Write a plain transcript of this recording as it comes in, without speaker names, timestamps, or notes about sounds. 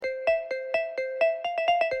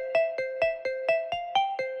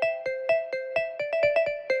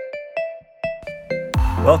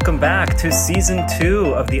Welcome back to Season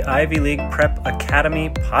 2 of the Ivy League Prep Academy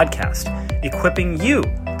podcast, equipping you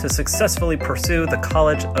to successfully pursue the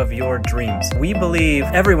college of your dreams. We believe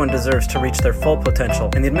everyone deserves to reach their full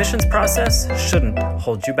potential, and the admissions process shouldn't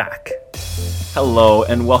hold you back. Hello,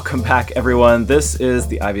 and welcome back, everyone. This is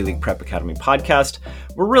the Ivy League Prep Academy podcast.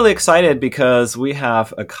 We're really excited because we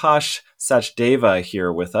have Akash Sachdeva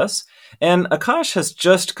here with us, and Akash has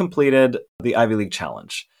just completed the Ivy League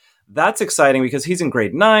Challenge. That's exciting because he's in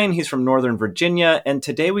grade 9, he's from Northern Virginia, and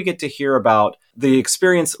today we get to hear about the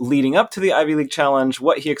experience leading up to the Ivy League Challenge,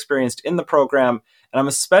 what he experienced in the program, and I'm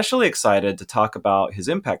especially excited to talk about his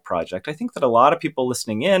impact project. I think that a lot of people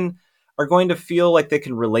listening in are going to feel like they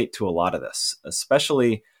can relate to a lot of this,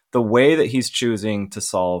 especially the way that he's choosing to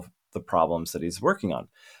solve the problems that he's working on.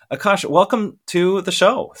 Akash, welcome to the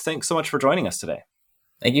show. Thanks so much for joining us today.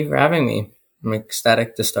 Thank you for having me. I'm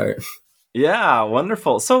ecstatic to start. Yeah,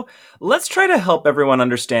 wonderful. So let's try to help everyone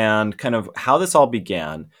understand kind of how this all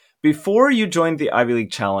began. Before you joined the Ivy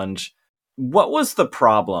League Challenge, what was the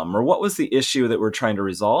problem or what was the issue that we're trying to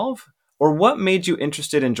resolve? Or what made you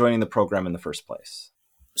interested in joining the program in the first place?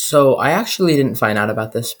 So I actually didn't find out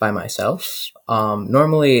about this by myself.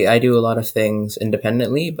 Normally I do a lot of things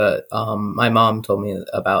independently, but my mom told me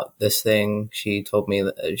about this thing. She told me,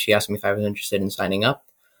 she asked me if I was interested in signing up.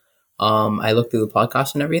 I looked through the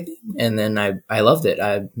podcast and everything, and then I loved it.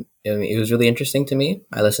 It was really interesting to me.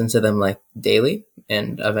 I listened to them like daily,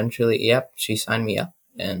 and eventually, she signed me up.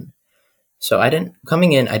 And so I didn't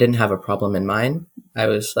have a problem in mind. I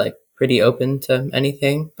was like pretty open to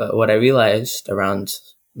anything, but what I realized around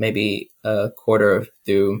maybe a quarter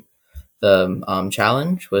through the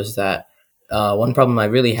challenge was that one problem I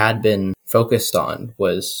really had been focused on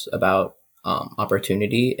was about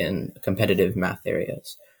opportunity in competitive math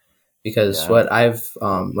areas. Because what I've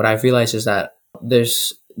realized is that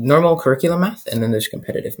there's normal curriculum math and then there's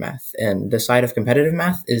competitive math. And the side of competitive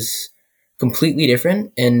math is completely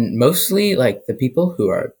different. And mostly like the people who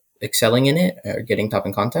are excelling in it or getting top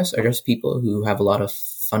in contests are just people who have a lot of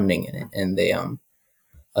funding in it. And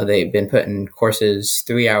they've been put in courses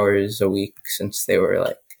 3 hours a week since they were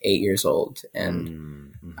like 8 years old.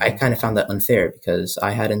 And I kind of found that unfair because I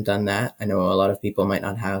hadn't done that. I know a lot of people might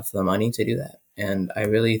not have the money to do that. And I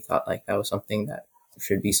really thought like that was something that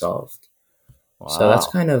should be solved. Wow. So that's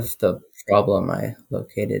kind of the problem I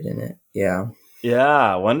located in it. Yeah.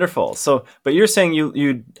 Yeah, wonderful. So, but you're saying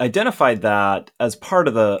you identified that as part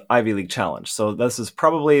of the Ivy League Challenge. So this is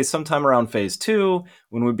probably sometime around phase 2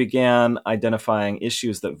 when we began identifying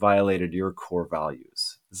issues that violated your core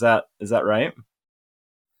values. Is that right?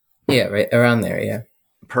 Yeah, right around there. Yeah.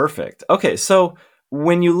 Perfect. Okay. So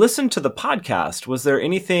when you listened to the podcast, was there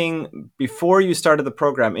anything before you started the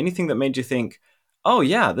program, anything that made you think, oh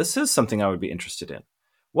yeah, this is something I would be interested in?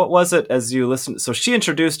 What was it as you listened? So she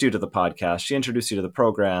introduced you to the podcast. She introduced you to the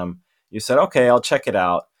program. You said, okay, I'll check it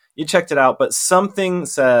out. You checked it out, but something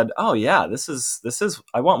said, oh yeah, this is,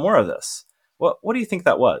 I want more of this. What do you think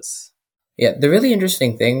that was? Yeah, the really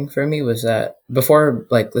interesting thing for me was that before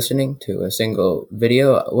like listening to a single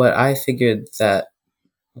video, what I figured that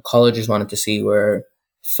colleges wanted to see were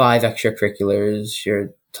 5 extracurriculars,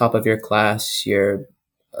 you're top of your class, you're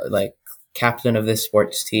like captain of this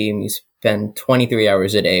sports team, you spend 23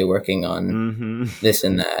 hours a day working on this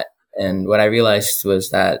and that. And what I realized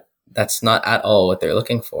was that that's not at all what they're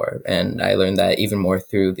looking for. And I learned that even more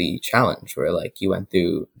through the challenge where like you went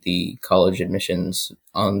through the college admissions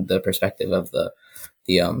on the perspective of the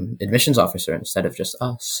admissions officer instead of just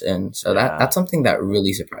us. And so that's something that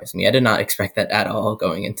really surprised me. I did not expect that at all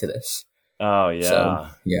going into this. Oh, yeah. So,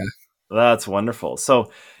 yeah. That's wonderful.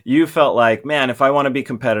 So you felt like, man, if I want to be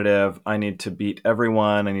competitive, I need to beat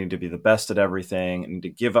everyone. I need to be the best at everything. I need to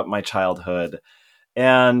give up my childhood.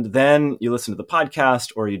 And then you listen to the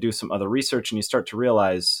podcast or you do some other research and you start to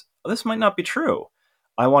realize, oh, this might not be true.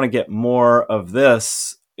 I want to get more of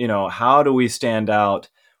this. You know, how do we stand out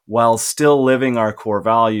while still living our core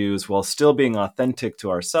values, while still being authentic to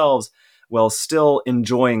ourselves, while still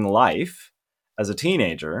enjoying life as a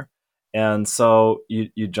teenager? And so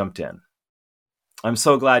you jumped in. I'm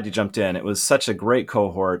so glad you jumped in. It was such a great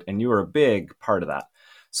cohort, and you were a big part of that.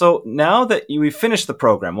 So now that we've finished the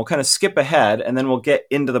program, we'll kind of skip ahead, and then we'll get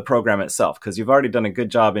into the program itself, because you've already done a good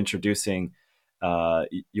job introducing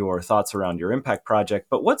your thoughts around your impact project.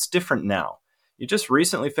 But what's different now? You just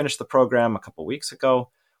recently finished the program a couple weeks ago.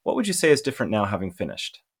 What would you say is different now having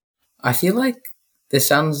finished? I feel like this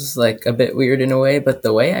sounds like a bit weird in a way, but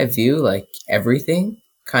the way I view like everything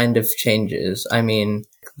kind of changes. I mean,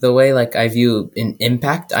 the way like I view an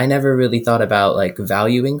impact, I never really thought about like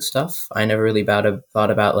valuing stuff. I never really thought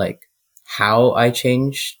about like how I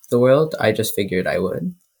changed the world. I just figured I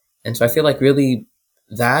would. And so I feel like really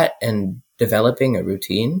that and developing a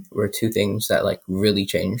routine were two things that like really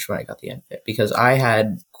changed when I got the end of it, because I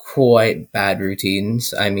had quite bad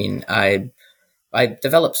routines. I mean, I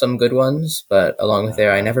developed some good ones, but along with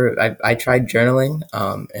there, I tried journaling,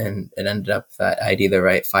 and it ended up that I'd either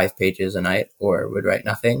write 5 pages a night or would write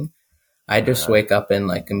nothing. I just wake up and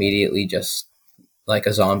like immediately just like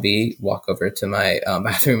a zombie, walk over to my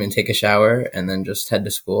bathroom and take a shower and then just head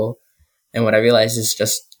to school. And what I realized is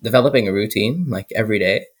just developing a routine like every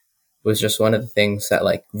day was just one of the things that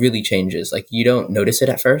like really changes. Like you don't notice it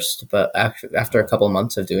at first, but after a couple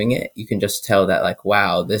months of doing it, you can just tell that like,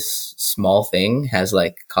 wow, this small thing has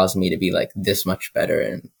like caused me to be like this much better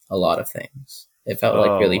in a lot of things. It felt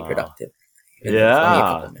like really wow. productive. Even though it's only a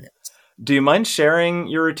Yeah. couple minutes. Do you mind sharing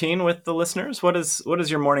your routine with the listeners? What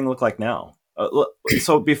does your morning look like now?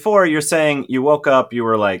 So before, you're saying you woke up, you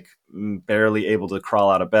were like barely able to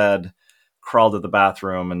crawl out of bed, crawl to the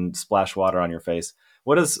bathroom, and splash water on your face.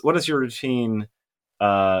 What is your routine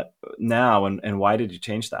now, and why did you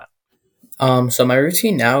change that? So my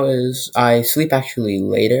routine now is I sleep actually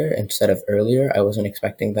later instead of earlier. I wasn't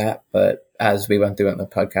expecting that, but as we went through on the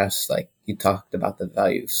podcast, like you talked about the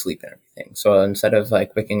value of sleep and everything. So instead of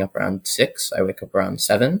like waking up around 6, I wake up around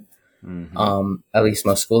 7. At least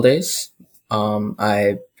most school days.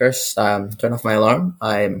 I first turn off my alarm.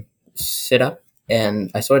 I sit up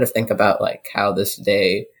and I sort of think about like how this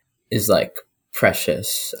day is like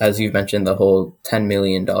precious. As you've mentioned, the whole $10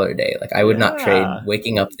 million day. Like I would not trade Yeah.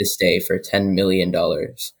 waking up this day for $10 million.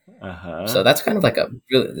 So Uh-huh. that's kind of like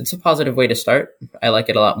it's a positive way to start. I like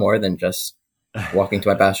it a lot more than just walking to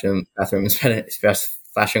my bathroom and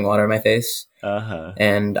splashing water in my face. Uh-huh.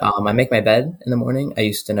 And I make my bed in the morning. I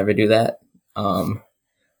used to never do that.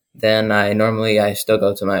 Then I still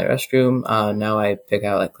go to my restroom. Now I pick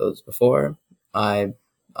out like clothes before. I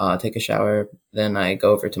take a shower. Then I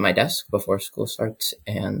go over to my desk before school starts,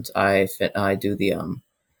 and I do the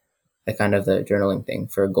kind of the journaling thing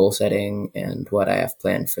for goal setting and what I have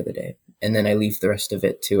planned for the day. And then I leave the rest of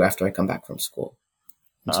it to after I come back from school.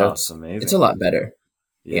 And so Oh, it's it's a amazing. lot better.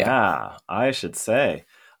 Yeah. Yeah, I should say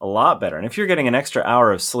a lot better. And if you're getting an extra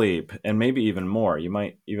hour of sleep and maybe even more, you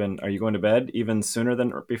might even, are you going to bed even sooner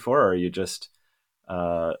than before, or are you just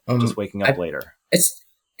waking up I later? it's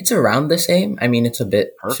it's around the same. I mean, it's a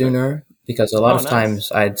bit Perfect. sooner because a lot Oh, of nice.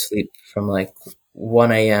 times I'd sleep from like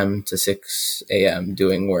 1 a.m. to 6 a.m.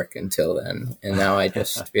 doing work until then. And now I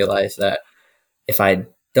just realize that if I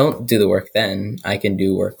don't do the work then, I can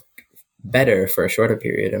do work better for a shorter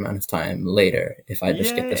period amount of time later if I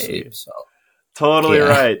just get the Yay. sleep. So, Totally yeah.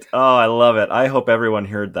 right. Oh, I love it. I hope everyone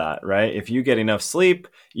heard that, right? If you get enough sleep,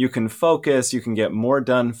 you can focus, you can get more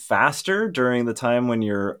done faster during the time when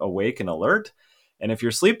you're awake and alert. And if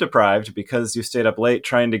you're sleep deprived because you stayed up late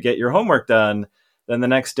trying to get your homework done, then the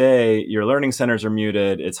next day your learning centers are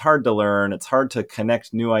muted. It's hard to learn, it's hard to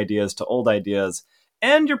connect new ideas to old ideas,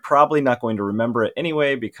 and you're probably not going to remember it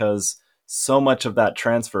anyway because so much of that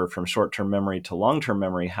transfer from short term memory to long term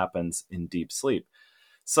memory happens in deep sleep.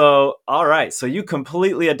 So, all right. So you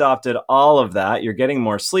completely adopted all of that. You're getting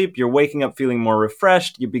more sleep. You're waking up feeling more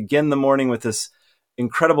refreshed. You begin the morning with this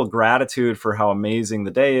incredible gratitude for how amazing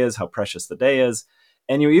the day is, how precious the day is.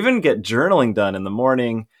 And you even get journaling done in the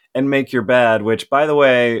morning and make your bed, which, by the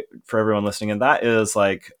way, for everyone listening, and that is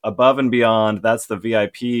like above and beyond. That's the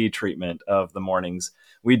VIP treatment of the mornings.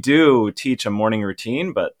 We do teach a morning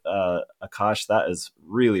routine, but Akash, that is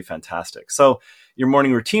really fantastic. So your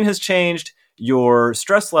morning routine has changed. Your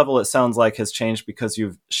stress level, it sounds like, has changed because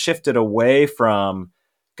you've shifted away from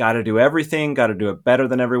got to do everything, got to do it better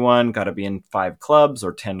than everyone, got to be in 5 clubs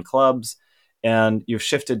or 10 clubs. And you've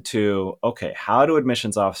shifted to, okay, how do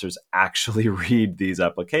admissions officers actually read these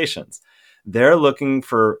applications? They're looking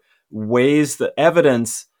for ways, the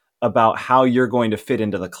evidence about how you're going to fit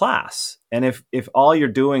into the class. And if all you're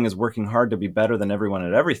doing is working hard to be better than everyone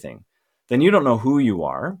at everything, then you don't know who you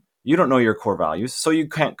are. You don't know your core values, so you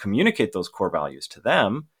can't communicate those core values to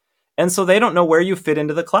them. And so they don't know where you fit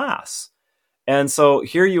into the class. And so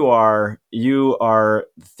here you are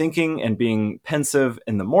thinking and being pensive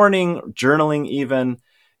in the morning, journaling even.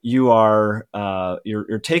 You're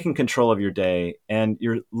taking control of your day, and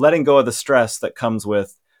you're letting go of the stress that comes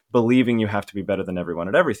with believing you have to be better than everyone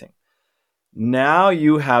at everything. Now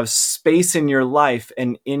you have space in your life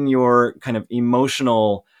and in your kind of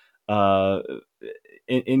emotional uh,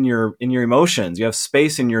 in your emotions. You have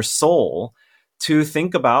space in your soul to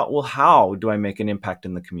think about, well, how do I make an impact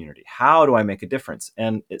in the community? How do I make a difference?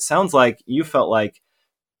 And it sounds like you felt like,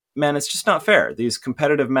 man, it's just not fair. These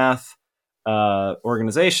competitive math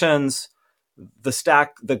organizations,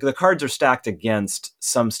 the cards are stacked against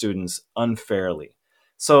some students unfairly.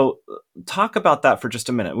 So talk about that for just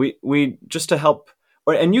a minute. We just to help,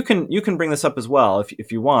 and you can bring this up as well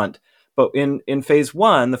if you want. But in phase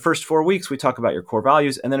 1, the first 4 weeks, we talk about your core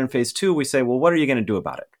values. And then in phase 2, we say, well, what are you going to do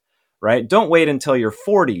about it? Right? Don't wait until you're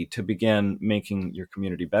 40 to begin making your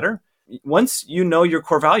community better. Once you know your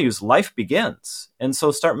core values, life begins. And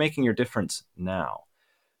so start making your difference now.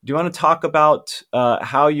 Do you want to talk about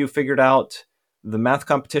how you figured out the math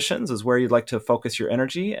competitions is where you'd like to focus your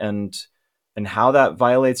energy and how that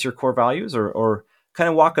violates your core values, or kind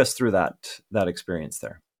of walk us through that experience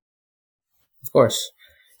there? Of course.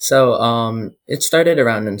 So it started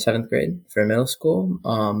around in 7th grade for middle school.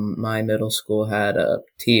 My middle school had a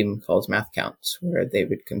team called Math Counts where they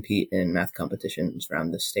would compete in math competitions around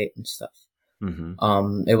the state and stuff.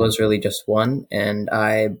 Mm-hmm. It was really just one, and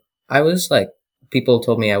I was like, people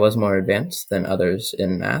told me I was more advanced than others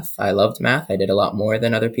in math. I loved math. I did a lot more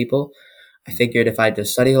than other people. I figured if I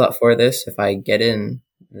just study a lot for this, if I get in,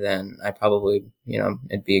 then I probably,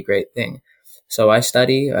 it'd be a great thing. So I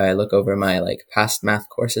study, I look over my like past math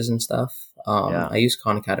courses and stuff. I use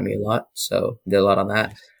Khan Academy a lot, so did a lot on that.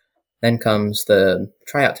 Nice. Then comes the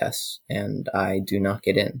tryout tests, and I do not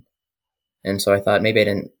get in. And so I thought maybe I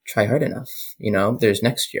didn't try hard enough. There's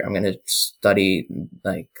next year. I'm going to study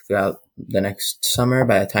like throughout the next summer.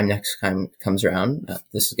 By the time next time comes around,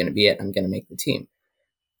 this is going to be it. I'm going to make the team.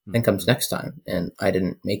 Mm-hmm. Then comes next time, and I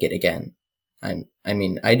didn't make it again. I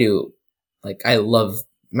love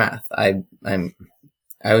math. I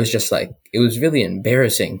was just like, it was really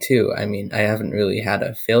embarrassing too. I mean, I haven't really had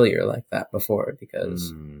a failure like that before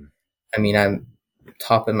because I'm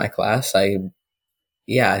top in my class.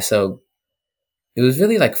 So it was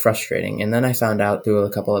really like frustrating. And then I found out through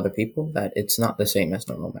a couple other people that it's not the same as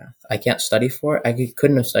normal math. I can't study for it. I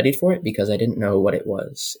couldn't have studied for it because I didn't know what it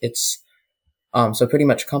was. It's, so pretty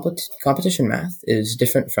much competition math is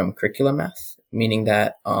different from curriculum math, meaning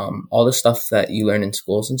that all the stuff that you learn in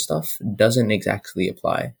schools and stuff doesn't exactly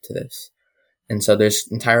apply to this. And so there's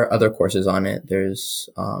entire other courses on it. There's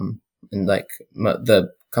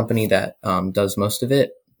the company that does most of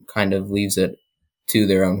it kind of leaves it to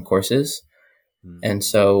their own courses. Mm-hmm. And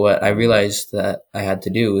so what I realized that I had to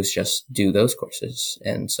do was just do those courses.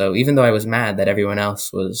 And so even though I was mad that everyone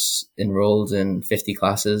else was enrolled in 50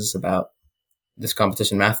 classes about this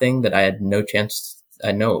competition math thing that I had no chance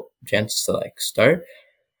to like start,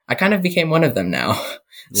 I kind of became one of them now.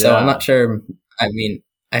 So I'm not sure. I mean,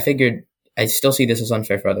 I figured I still see this as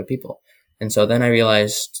unfair for other people. And so then I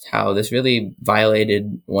realized how this really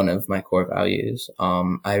violated one of my core values.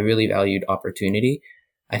 I really valued opportunity.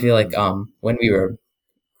 I feel like when we were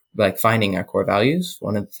like finding our core values,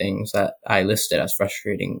 one of the things that I listed as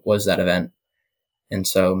frustrating was that event. And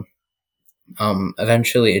so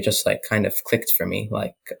eventually it just like kind of clicked for me,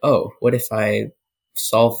 like, oh, what if I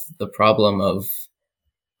solve the problem of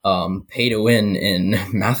pay to win in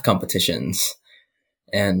math competitions?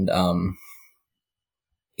 And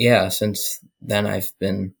since then I've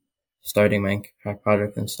been starting my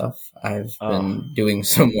project and stuff. I've been doing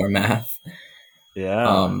some more math.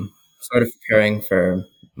 Sort of preparing for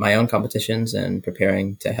my own competitions and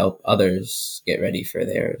preparing to help others get ready for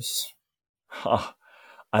theirs.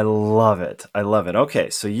 I love it. Okay,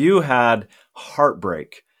 so you had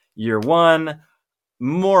heartbreak year 1,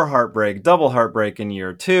 more heartbreak, double heartbreak in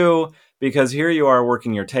year 2, because here you are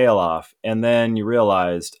working your tail off, and then you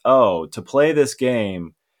realized, to play this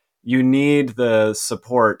game, you need the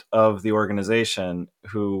support of the organization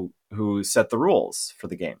who set the rules for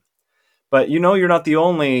the game. But you're not the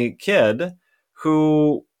only kid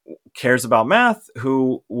who cares about math,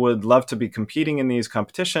 who would love to be competing in these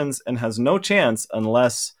competitions and has no chance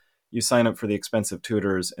unless you sign up for the expensive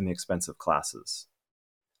tutors and the expensive classes.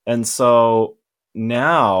 And so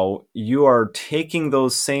now you are taking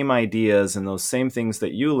those same ideas and those same things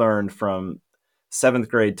that you learned from 7th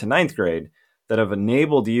grade to 9th grade that have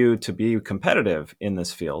enabled you to be competitive in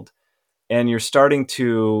this field. And you're starting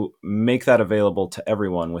to make that available to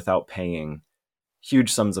everyone without paying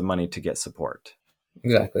huge sums of money to get support.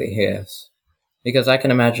 Exactly, yes. Because I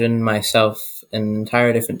can imagine myself in an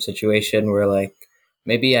entire different situation where like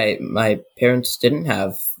maybe my parents didn't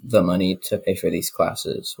have the money to pay for these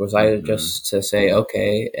classes. Was I just to say,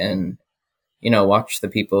 okay, and, watch the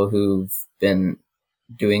people who've been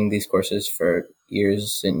doing these courses for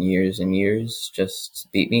years and years and years just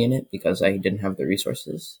beat me in it because I didn't have the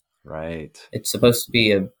resources. Right. It's supposed to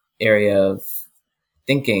be an area of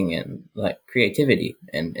thinking and like creativity,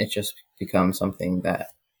 and it just becomes something that,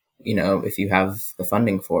 if you have the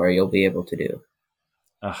funding for it, you'll be able to do.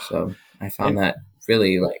 So I found that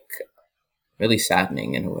really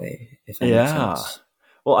saddening in a way. if that makes Yeah. sense.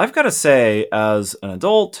 Well, I've got to say, as an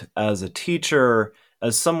adult, as a teacher,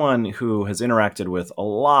 as someone who has interacted with a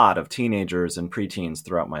lot of teenagers and preteens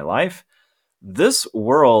throughout my life, this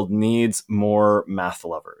world needs more math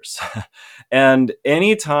lovers. And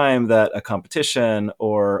anytime that a competition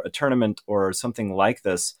or a tournament or something like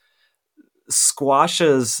this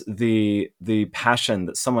squashes the passion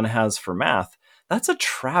that someone has for math, that's a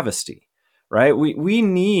travesty, right?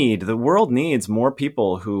 The world needs more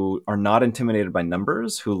people who are not intimidated by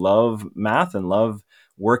numbers, who love math and love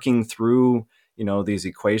working through, these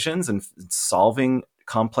equations and solving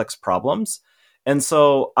complex problems. And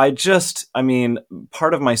so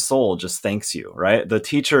part of my soul just thanks you, right? The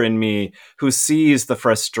teacher in me who sees the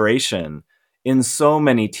frustration in so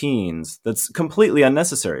many teens that's completely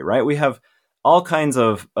unnecessary, right? We have all kinds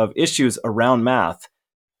of issues around math.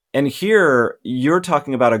 And here you're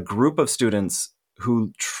talking about a group of students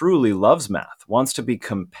who truly loves math, wants to be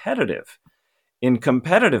competitive in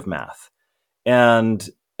competitive math. And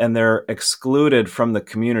they're excluded from the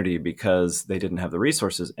community because they didn't have the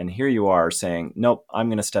resources. And here you are saying, nope, I'm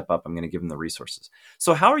going to step up. I'm going to give them the resources.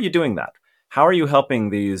 So how are you doing that? How are you helping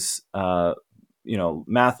these,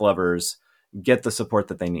 math lovers get the support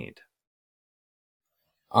that they need?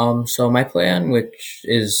 So my plan, which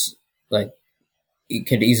is like it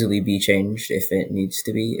could easily be changed if it needs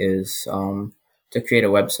to be, is to create a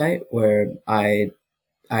website where I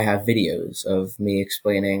have videos of me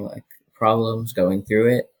explaining like problems, going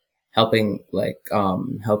through it, helping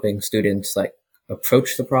students like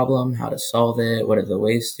approach the problem, how to solve it, what are the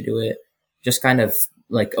ways to do it, just kind of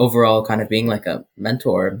like overall kind of being like a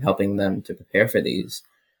mentor, helping them to prepare for these.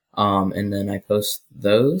 And then I post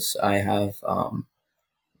those. I have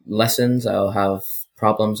lessons. I'll have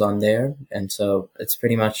problems on there, and so it's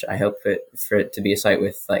pretty much. I hope for it to be a site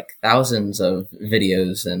with like thousands of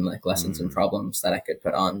videos and like lessons and problems that I could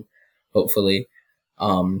put on. Hopefully,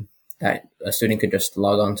 that a student could just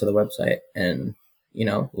log on to the website and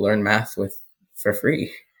learn math with for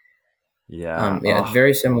free. Yeah. Yeah, it's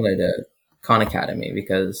very similar to Khan Academy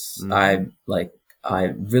because I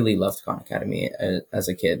really loved Khan Academy as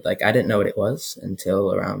a kid. Like I didn't know what it was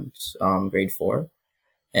until around grade 4,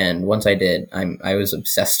 and once I did, I was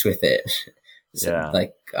obsessed with it. So, Yeah.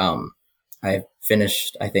 like I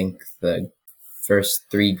finished I think the first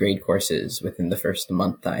 3 grade courses within the first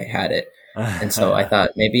month I had it. And so I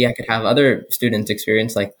thought maybe I could have other students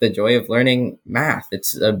experience like the joy of learning math.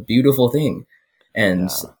 It's a beautiful thing. And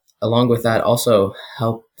Yeah. along with that, also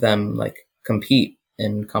help them like compete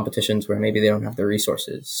in competitions where maybe they don't have the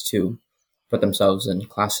resources to put themselves in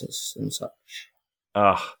classes and such.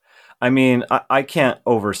 I can't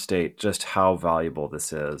overstate just how valuable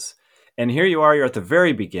this is. And here you are, you're at the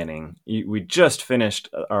very beginning. We just finished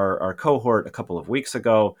our cohort a couple of weeks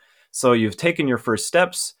ago. So you've taken your first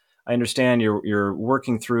steps. I understand you're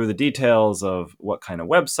working through the details of what kind of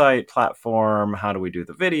website, platform, how do we do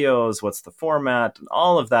the videos, what's the format, and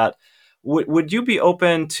all of that. Would you be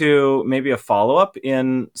open to maybe a follow-up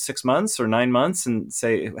in 6 months or 9 months and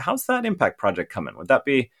say, how's that impact project coming? Would that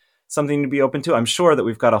be something to be open to? I'm sure that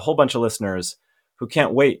we've got a whole bunch of listeners who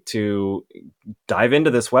can't wait to dive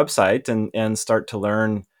into this website and start to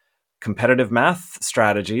learn competitive math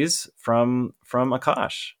strategies from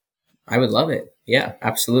Akash. I would love it. Yeah,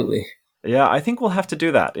 absolutely. Yeah, I think we'll have to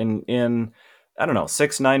do that in I don't know,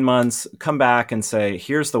 6, 9 months, come back and say,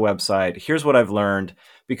 here's the website, here's what I've learned.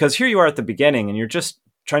 Because here you are at the beginning and you're just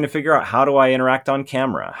trying to figure out, how do I interact on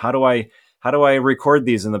camera? How do I record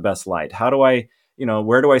these in the best light? How do I,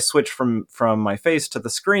 where do I switch from my face to the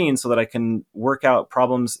screen so that I can work out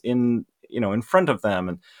problems in front of them?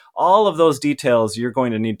 And all of those details you're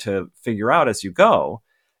going to need to figure out as you go.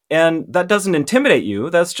 And that doesn't intimidate you.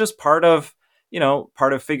 That's just part of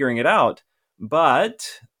figuring it out.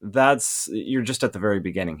 But you're just at the very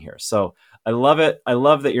beginning here. So I love it. I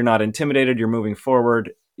love that you're not intimidated. You're moving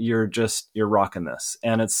forward. You're rocking this.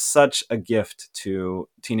 And it's such a gift to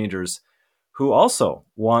teenagers who also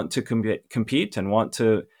want to compete and want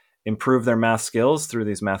to improve their math skills through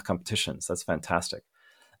these math competitions. That's fantastic.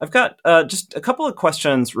 I've got just a couple of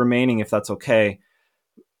questions remaining, if that's okay.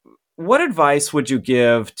 What advice would you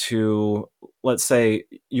give to, let's say,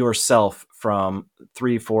 yourself from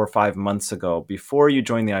 3, 4, 5 months ago before you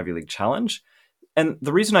joined the Ivy League Challenge? And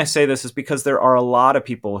the reason I say this is because there are a lot of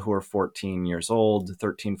people who are 14 years old,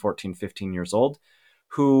 13, 14, 15 years old,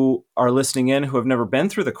 who are listening in, who have never been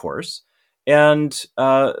through the course. And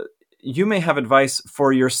you may have advice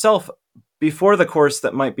for yourself before the course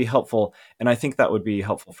that might be helpful. And I think that would be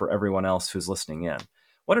helpful for everyone else who's listening in.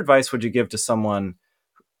 What advice would you give to someone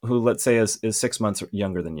who, let's say, is 6 months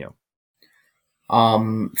younger than you?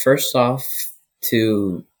 First off,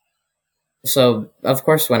 to So of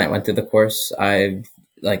course, when I went through the course, I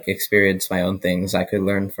like experienced my own things I could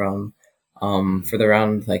learn from. For the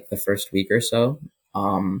round, like the first week or so,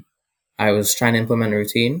 um, I was trying to implement a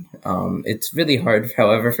routine. It's really hard,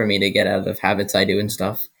 however, for me to get out of habits I do and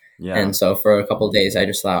stuff. Yeah. And so for a couple of days, I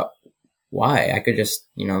just thought, why? I could just,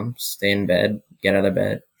 stay in bed, get out of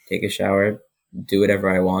bed, take a shower, do whatever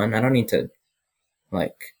I want. I don't need to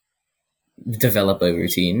like develop a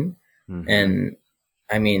routine. Hmm. And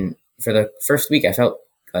I mean, for the first week, I felt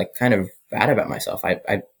like kind of bad about myself.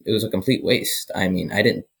 It was a complete waste. I mean, I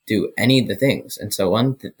didn't do any of the things. And so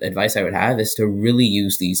advice I would have is to really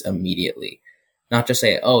use these immediately, not just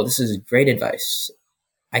say, oh, this is great advice.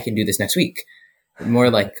 I can do this next week. More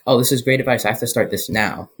like, oh, this is great advice. I have to start this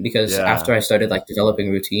now. Because Yeah. after I started like developing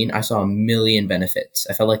a routine, I saw a million benefits.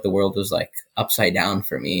 I felt like the world was like upside down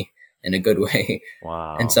for me in a good way. And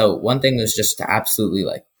Wow. so one thing was just to absolutely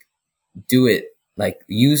like do it, like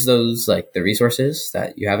use those, like the resources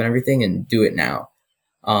that you have and everything, and do it now.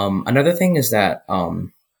 Another thing is that,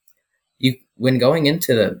 you, when going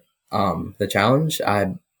into the challenge,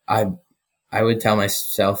 I, I would tell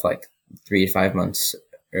myself like 3 to 5 months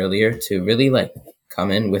earlier to really like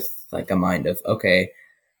come in with like a mind of, okay,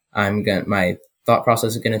 my thought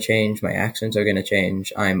process is going to change. My actions are going to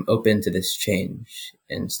change. I'm open to this change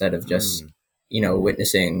instead of just, Mm.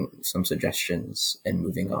 witnessing some suggestions and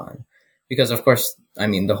moving on. Because of course, I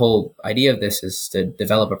mean, the whole idea of this is to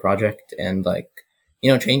develop a project and like,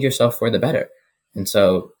 change yourself for the better. And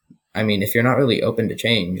so, I mean, if you're not really open to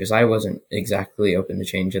change, as I wasn't exactly open to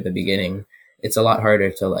change at the beginning, it's a lot harder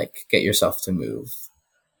to like get yourself to move.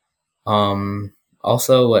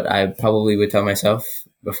 Also, what I probably would tell myself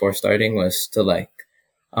before starting was to like,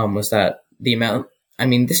 was that the amount, I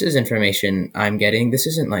mean, this is information I'm getting. This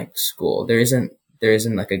isn't like school. There isn't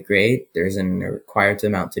like a grade. There isn't a required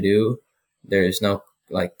amount to do. There's no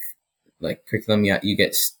like, curriculum you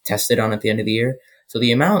get tested on at the end of the year. So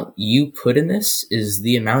the amount you put in this is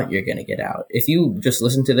the amount you're going to get out. If you just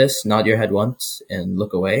listen to this, nod your head once and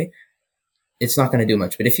look away, it's not going to do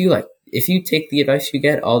much. But if you take the advice you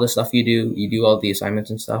get, all the stuff you do all the assignments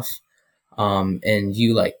and stuff, and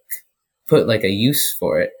you like put like a use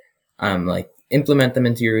for it, like implement them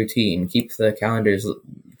into your routine, keep the calendars,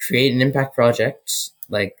 create an impact project,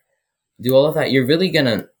 like do all of that,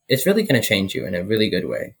 it's really gonna change you in a really good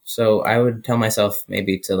way. So I would tell myself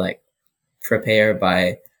maybe to like prepare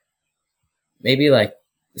by maybe like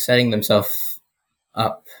setting themselves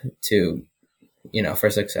up to, for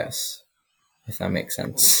success, if that makes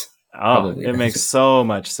sense. Oh, Probably it makes does. so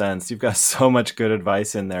much sense. You've got so much good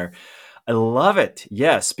advice in there. I love it.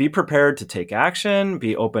 Yes, be prepared to take action,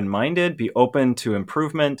 be open-minded, be open to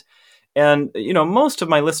improvement. And most of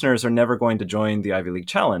my listeners are never going to join the Ivy League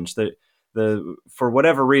Challenge. The for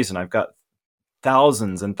whatever reason, I've got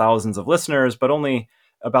thousands and thousands of listeners, but only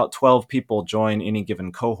about 12 people join any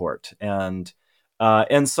given cohort. And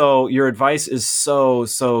so your advice is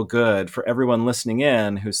so good for everyone listening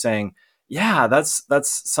in who's saying, yeah, that's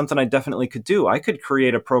something I definitely could do. I could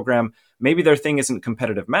create a program. Maybe their thing isn't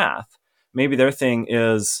competitive math. Maybe their thing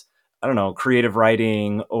is, I don't know, creative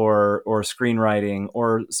writing or screenwriting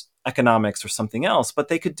or economics or something else, but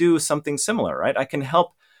they could do something similar, right? I can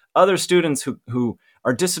help other students who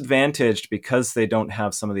are disadvantaged because they don't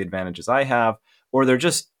have some of the advantages I have, or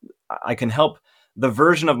I can help the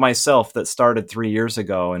version of myself that started 3 years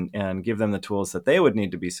ago and give them the tools that they would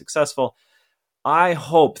need to be successful. I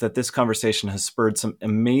hope that this conversation has spurred some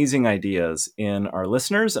amazing ideas in our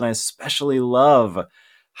listeners. And I especially love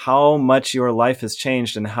how much your life has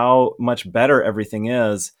changed and how much better everything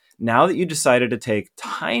is now that you decided to take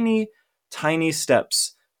tiny, tiny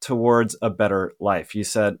steps towards a better life. You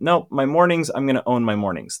said, no, my mornings, I'm going to own my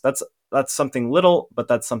mornings. That's something little, but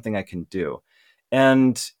that's something I can do.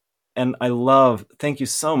 And thank you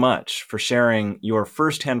so much for sharing your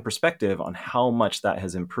firsthand perspective on how much that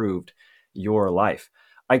has improved your life.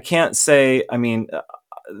 I can't say,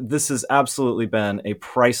 this has absolutely been a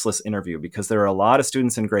priceless interview because there are a lot of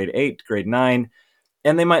students in grade 8, grade 9,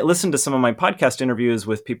 and they might listen to some of my podcast interviews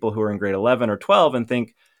with people who are in grade 11 or 12 and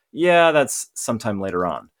think, yeah, that's sometime later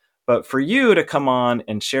on. But for you to come on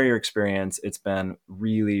and share your experience, it's been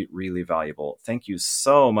really, really valuable. Thank you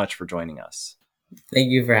so much for joining us.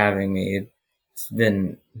 Thank you for having me. It's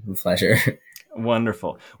been a pleasure.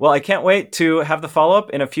 Wonderful. Well, I can't wait to have the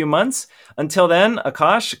follow-up in a few months. Until then,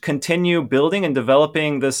 Akash, continue building and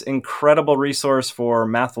developing this incredible resource for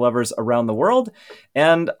math lovers around the world.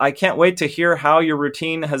 And I can't wait to hear how your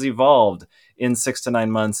routine has evolved in 6 to 9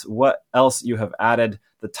 months, what else you have added,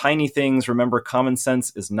 the tiny things. Remember, common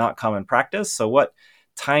sense is not common practice. So what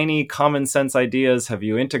tiny common sense ideas have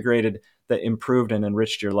you integrated that improved and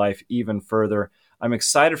enriched your life even further? I'm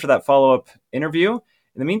excited for that follow-up interview.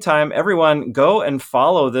 In the meantime, everyone, go and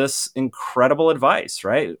follow this incredible advice,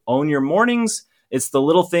 right? Own your mornings. It's the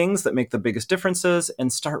little things that make the biggest differences,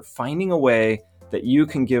 and start finding a way that you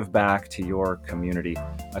can give back to your community.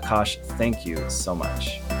 Akash, thank you so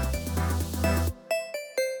much.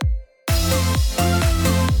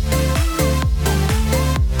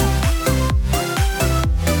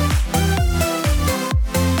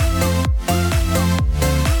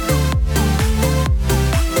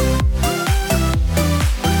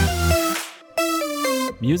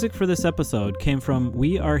 Music for this episode came from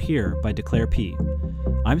We Are Here by Declare P.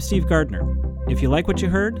 I'm Steve Gardner. If you like what you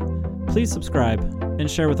heard, please subscribe and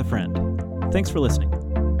share with a friend. Thanks for listening.